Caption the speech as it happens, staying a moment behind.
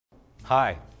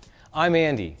Hi, I'm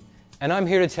Andy, and I'm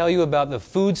here to tell you about the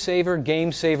FoodSaver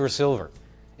GameSaver Silver.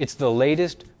 It's the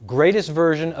latest, greatest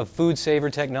version of FoodSaver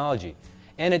technology,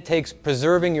 and it takes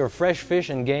preserving your fresh fish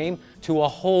and game to a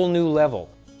whole new level.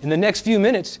 In the next few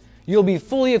minutes, you'll be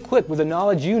fully equipped with the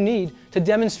knowledge you need to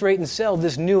demonstrate and sell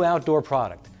this new outdoor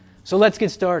product. So let's get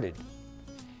started.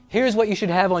 Here's what you should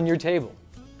have on your table: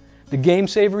 the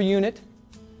GameSaver unit,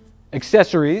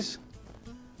 accessories,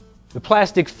 the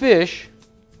plastic fish,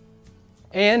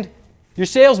 and your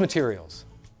sales materials.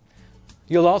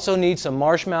 You'll also need some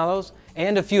marshmallows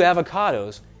and a few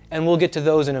avocados, and we'll get to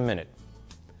those in a minute.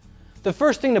 The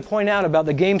first thing to point out about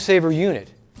the GameSaver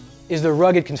unit is the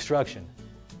rugged construction.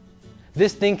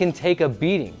 This thing can take a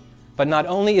beating, but not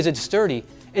only is it sturdy,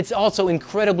 it's also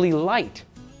incredibly light,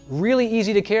 really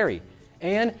easy to carry,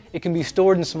 and it can be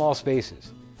stored in small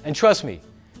spaces. And trust me,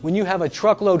 when you have a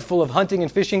truckload full of hunting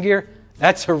and fishing gear,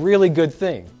 that's a really good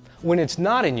thing. When it's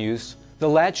not in use, the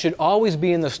latch should always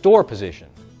be in the store position.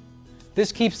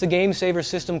 This keeps the GameSaver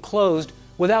system closed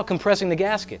without compressing the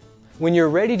gasket. When you're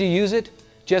ready to use it,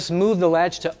 just move the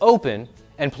latch to open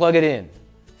and plug it in.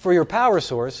 For your power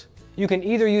source, you can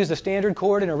either use the standard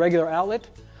cord in a regular outlet,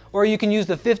 or you can use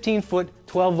the 15-foot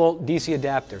 12-volt DC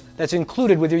adapter that's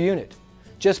included with your unit.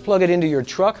 Just plug it into your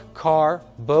truck, car,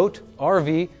 boat,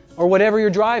 RV, or whatever you're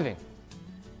driving.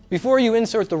 Before you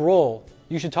insert the roll,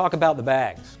 you should talk about the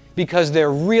bags, because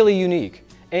they're really unique,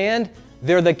 and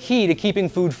they're the key to keeping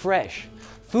food fresh.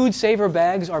 FoodSaver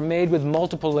bags are made with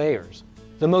multiple layers.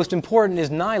 The most important is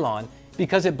nylon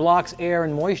because it blocks air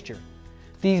and moisture.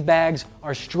 These bags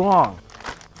are strong,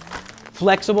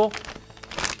 flexible,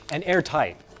 and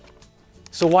airtight.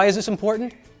 So why is this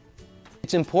important?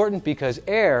 It's important because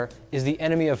air is the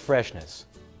enemy of freshness.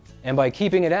 And by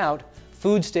keeping it out,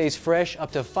 food stays fresh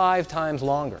up to 5 times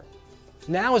longer.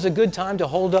 Now is a good time to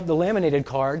hold up the laminated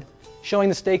card showing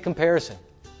the steak comparison.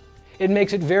 It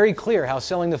makes it very clear how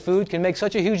selling the food can make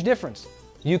such a huge difference.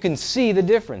 You can see the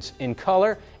difference in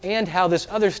color and how this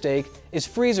other steak is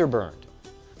freezer burned.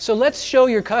 So let's show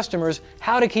your customers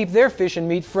how to keep their fish and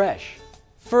meat fresh.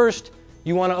 First,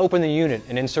 you want to open the unit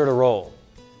and insert a roll.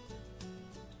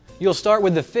 You'll start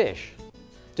with the fish.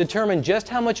 Determine just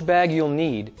how much bag you'll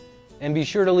need and be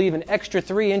sure to leave an extra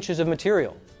 3 inches of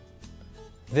material.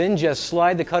 Then just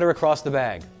slide the cutter across the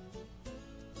bag.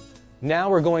 Now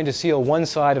we're going to seal one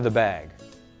side of the bag.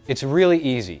 It's really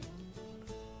easy.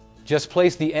 Just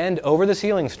place the end over the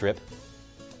sealing strip,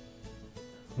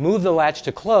 move the latch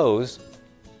to close,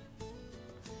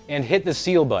 and hit the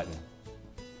seal button.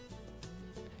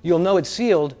 You'll know it's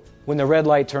sealed when the red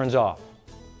light turns off.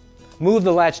 Move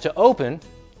the latch to open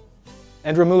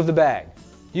and remove the bag.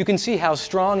 You can see how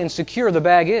strong and secure the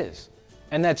bag is,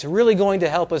 and that's really going to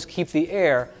help us keep the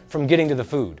air from getting to the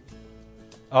food.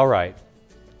 All right,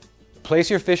 place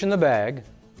your fish in the bag,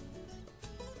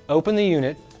 open the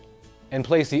unit, and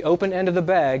place the open end of the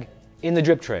bag in the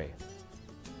drip tray.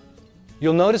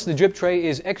 You'll notice the drip tray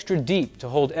is extra deep to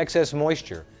hold excess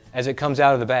moisture as it comes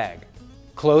out of the bag.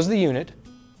 Close the unit,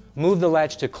 move the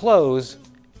latch to close,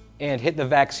 and hit the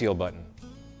vac seal button.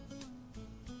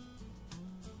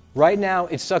 Right now,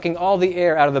 it's sucking all the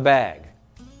air out of the bag.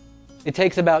 It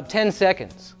takes about 10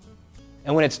 seconds,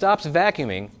 and when it stops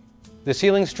vacuuming, the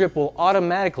sealing strip will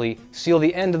automatically seal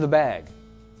the end of the bag.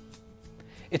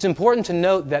 It's important to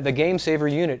note that the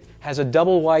GameSaver unit has a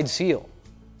double-wide seal,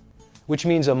 which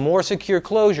means a more secure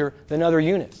closure than other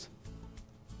units.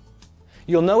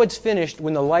 You'll know it's finished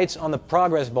when the lights on the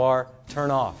progress bar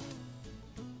turn off.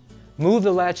 Move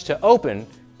the latch to open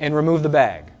and remove the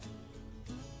bag.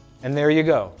 And there you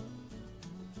go.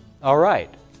 All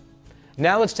right.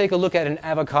 Now let's take a look at an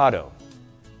avocado,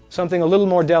 something a little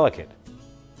more delicate.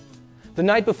 The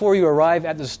night before you arrive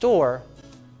at the store,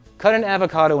 cut an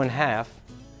avocado in half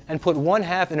and put one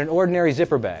half in an ordinary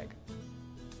zipper bag.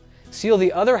 Seal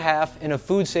the other half in a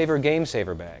FoodSaver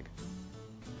GameSaver bag.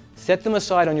 Set them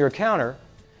aside on your counter,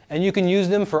 and you can use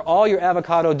them for all your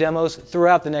avocado demos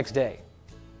throughout the next day.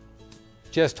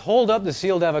 Just hold up the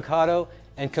sealed avocado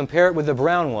and compare it with the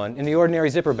brown one in the ordinary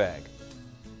zipper bag.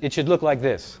 It should look like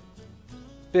this.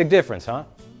 Big difference, huh?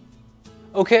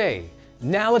 Okay,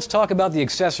 now let's talk about the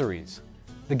accessories.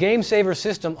 The GameSaver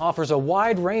system offers a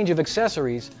wide range of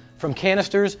accessories from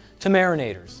canisters to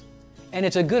marinators, and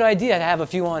it's a good idea to have a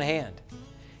few on hand.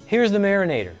 Here's the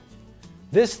marinator.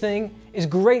 This thing is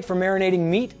great for marinating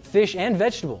meat, fish, and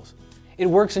vegetables. It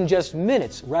works in just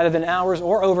minutes rather than hours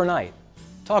or overnight.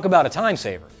 Talk about a time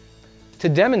saver. To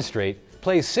demonstrate,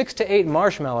 place 6 to 8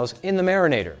 marshmallows in the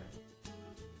marinator.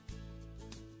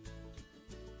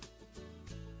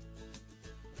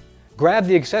 Grab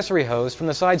the accessory hose from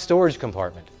the side storage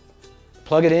compartment.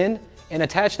 Plug it in and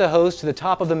attach the hose to the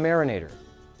top of the marinator.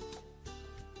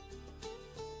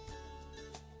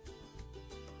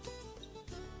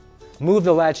 Move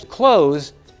the latch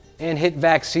close and hit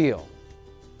Vac Seal.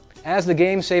 As the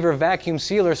GameSaver vacuum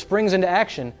sealer springs into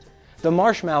action, the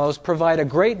marshmallows provide a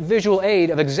great visual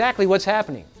aid of exactly what's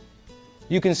happening.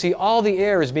 You can see all the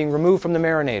air is being removed from the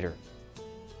marinator.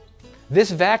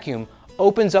 This vacuum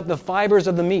opens up the fibers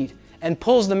of the meat and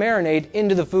pulls the marinade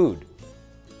into the food.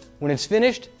 When it's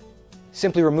finished,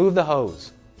 simply remove the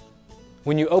hose.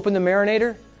 When you open the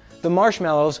marinator, the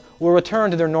marshmallows will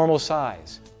return to their normal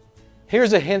size.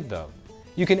 Here's a hint though.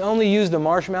 You can only use the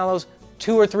marshmallows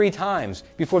 2 or 3 times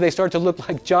before they start to look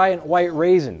like giant white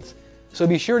raisins. So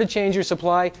be sure to change your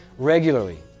supply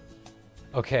regularly.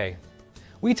 Okay,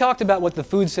 we talked about what the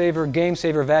FoodSaver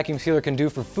GameSaver vacuum sealer can do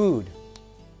for food.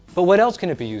 But what else can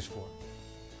it be used for?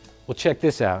 Well, check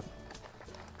this out.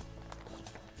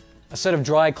 A set of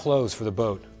dry clothes for the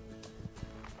boat.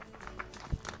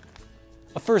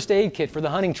 A first aid kit for the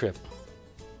hunting trip.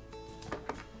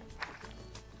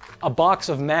 A box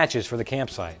of matches for the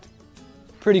campsite.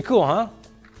 Pretty cool, huh?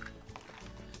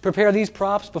 Prepare these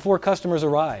props before customers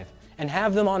arrive and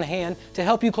have them on hand to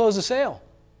help you close the sale.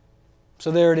 So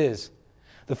there it is,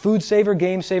 the FoodSaver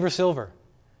GameSaver Silver,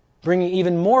 bringing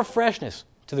even more freshness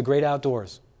to the great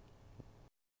outdoors.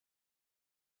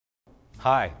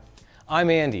 Hi, I'm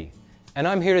Andy, and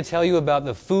I'm here to tell you about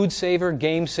the FoodSaver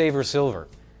GameSaver Silver.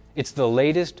 It's the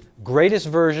latest, greatest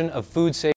version of FoodSaver